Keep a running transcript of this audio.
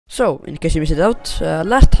So, in case you missed it out,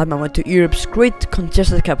 last time I went to Europe's great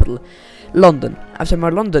congested capital, London. After my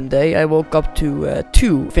London day, I woke up to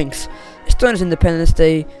two things: Estonia's Independence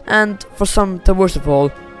Day, and for some, the worst of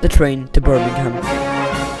all, the train to Birmingham.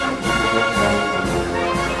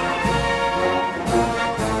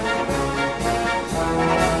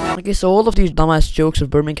 I guess all of these dumbass jokes of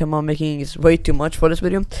Birmingham I'm making is way too much for this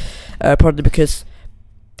video, partly because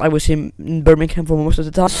I was in Birmingham for most of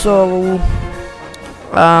the time. So,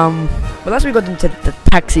 but as we got into the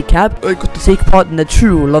taxi cab, I got to take part in the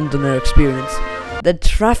true Londoner experience. The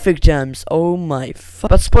traffic jams, oh my fuck.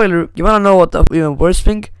 But spoiler, you wanna know what the even worse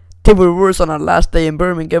thing? They were worse on our last day in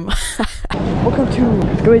Birmingham. Welcome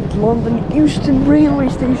to Great London Euston Railway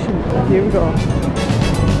Station. Here we go.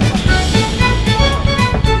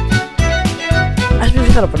 As we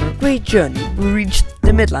set up on a great journey, we reached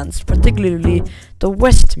the Midlands, particularly the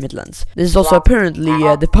West Midlands. This is also apparently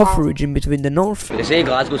the buffer region between the north. They say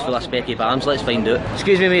Glasgow's full of specky bombs, let's find out.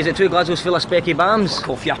 Excuse me, mate, is it true Glasgow's full of specky bombs?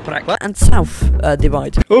 Cough ya prick. And south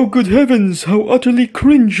divide. Oh good heavens, how utterly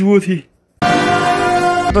cringeworthy.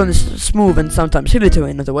 On this smooth and sometimes hilly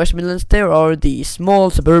terrain of the West Midlands, there are the small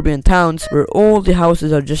suburban towns where all the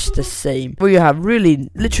houses are just the same, where you have really,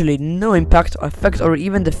 literally no impact, effect, or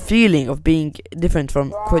even the feeling of being different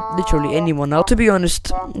from quite literally anyone else. To be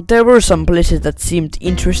honest, there were some places that seemed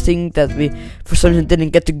interesting that we, for some reason,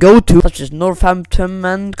 didn't get to go to, such as Northampton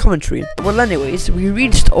and Coventry. Well, anyways, we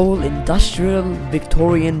reached all industrial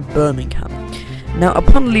Victorian Birmingham. Now,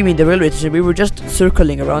 upon leaving the railway station, we were just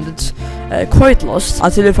circling around it, quite lost,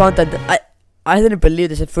 until we found that I didn't believe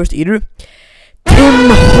this at first either. Tim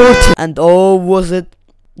Hortons! And oh, was it?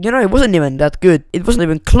 You know, it wasn't even that good. It wasn't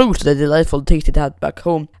even close to the delightful taste it had back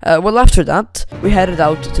home. Well, after that, we headed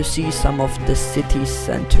out to see some of the city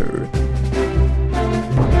centre.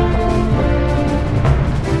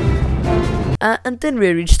 And then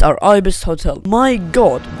we reached our Ibis hotel. My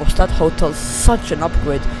god, was that hotel such an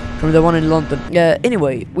upgrade from the one in London.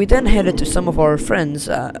 Anyway, we then headed to some of our friends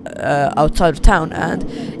outside of town, and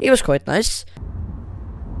it was quite nice.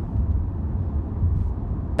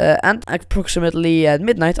 And approximately at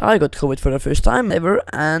midnight, I got COVID for the first time ever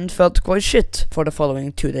and felt quite shit for the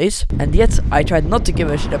following 2 days. And yet, I tried not to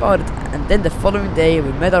give a shit about it. And then the following day,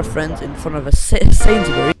 we met our friends in front of a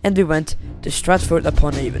Sainsbury, and we went to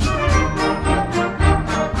Stratford-upon-Avon.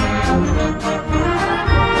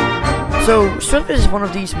 So, Stratford is one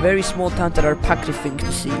of these very small towns that are packed with things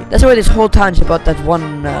to see. That's why this whole town is about that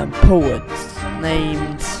one poet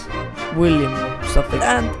named William something.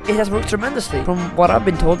 And it has worked tremendously. From what I've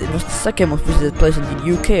been told, it was the second most visited place in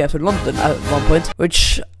the UK after London at one point,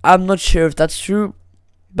 which I'm not sure if that's true.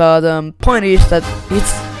 But point is that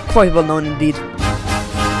it's quite well known indeed.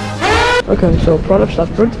 Okay, so proud of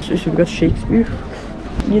Stratford. So we've got Shakespeare.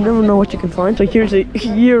 You never know what you can find. So here's a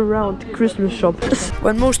year-round Christmas shop.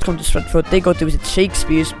 When most come to Stratford, they go to visit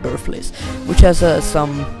Shakespeare's Birthplace, which has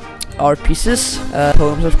some art pieces,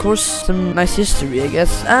 poems of course, some nice history I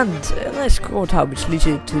guess, and a nice courthouse which leads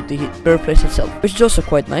you to the birthplace itself, which is also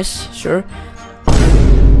quite nice, sure.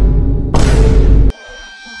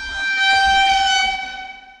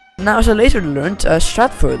 Now, as I later learned,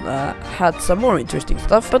 Stratford had some more interesting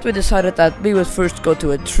stuff, but we decided that we would first go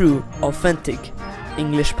to a true, authentic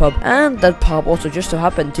English pub, and that pub also just so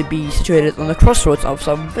happened to be situated on the crossroads of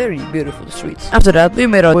some very beautiful streets. After that, we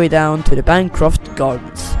made our way down to the Bancroft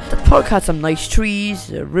Gardens. That park had some nice trees,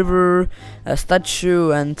 a river, a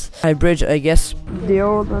statue, and a bridge, I guess. The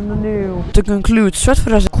old and the new. To conclude,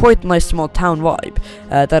 Stratford has a quite nice small town vibe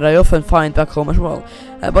that I often find back home as well.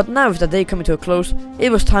 But now with the day coming to a close,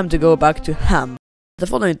 it was time to go back to Ham. The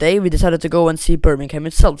following day, we decided to go and see Birmingham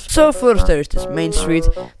itself. So first there is this main street,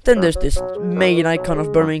 then there's this main icon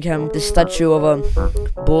of Birmingham, this statue of a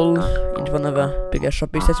bull in front of a bigger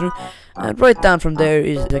shopping center, and right down from there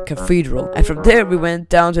is the cathedral. And from there we went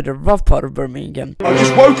down to the rough part of Birmingham. I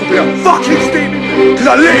just woke up in a fucking steaming because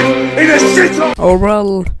I live in a shithole! Oh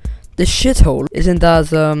well, the shithole isn't as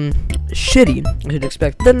shitty as you'd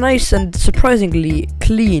expect. The nice and surprisingly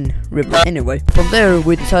clean river. Anyway, from there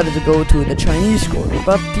we decided to go to the Chinese quarter,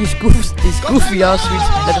 but these goofy ass streets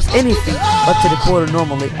let us anything but to the quarter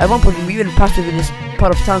normally. At one point we even passed through this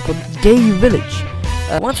part of town called Gay Village.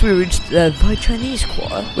 Once we reached the Chinese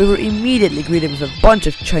quarter, we were immediately greeted with a bunch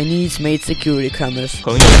of Chinese-made security cameras.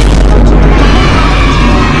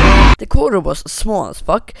 The quarter was small as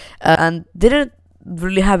fuck, and didn't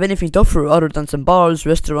really have anything to offer other than some bars,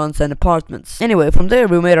 restaurants and apartments. Anyway, from there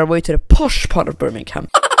we made our way to the posh part of Birmingham.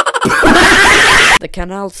 The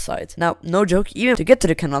Canalside. Now, no joke, even to get to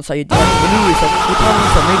the Canalside, you have to maneuver yourself through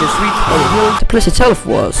some major streets or the hill. The place itself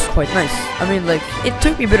was quite nice. I mean, like, it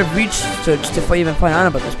took me a bit of research to even find out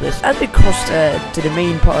about this place. As we crossed to the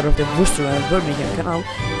main part of the Worcester and Birmingham Canal,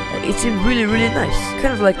 it seemed really, really nice.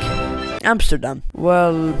 Kind of like Amsterdam.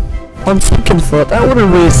 Well, on second thought, I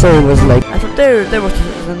wouldn't really say it was like. And from there was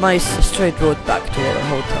a nice straight road back to our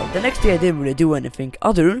hotel. The next day I didn't really do anything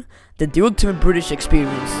other than the ultimate British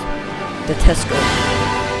experience. The Tesco,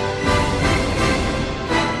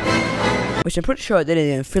 which I'm pretty sure I didn't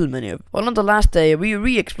even film any of. Well, on the last day, we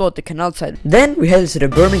re-explored the Canalside. Then we headed to the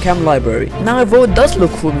Birmingham Library. Now, although it does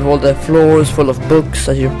look cool with all the floors full of books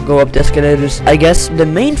as you go up the escalators, I guess the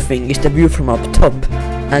main thing is the view from up top.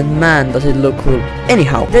 And man, does it look cool.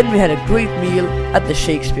 Anyhow, then we had a great meal at the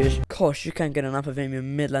Shakespeare. Gosh, you can't get enough of them, you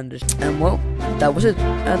Midlanders. And well, that was it.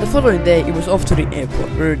 The following day, it was off to the airport,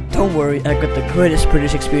 where, don't worry, I got the greatest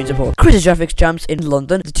British experience of all. Crazy traffic jams in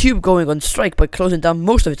London, the tube going on strike by closing down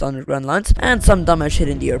most of its underground lines, and some dumbass shit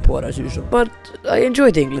in the airport as usual. But I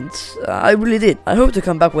enjoyed England. I really did. I hope to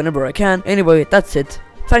come back whenever I can. Anyway, that's it.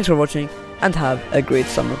 Thanks for watching, and have a great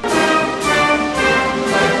summer.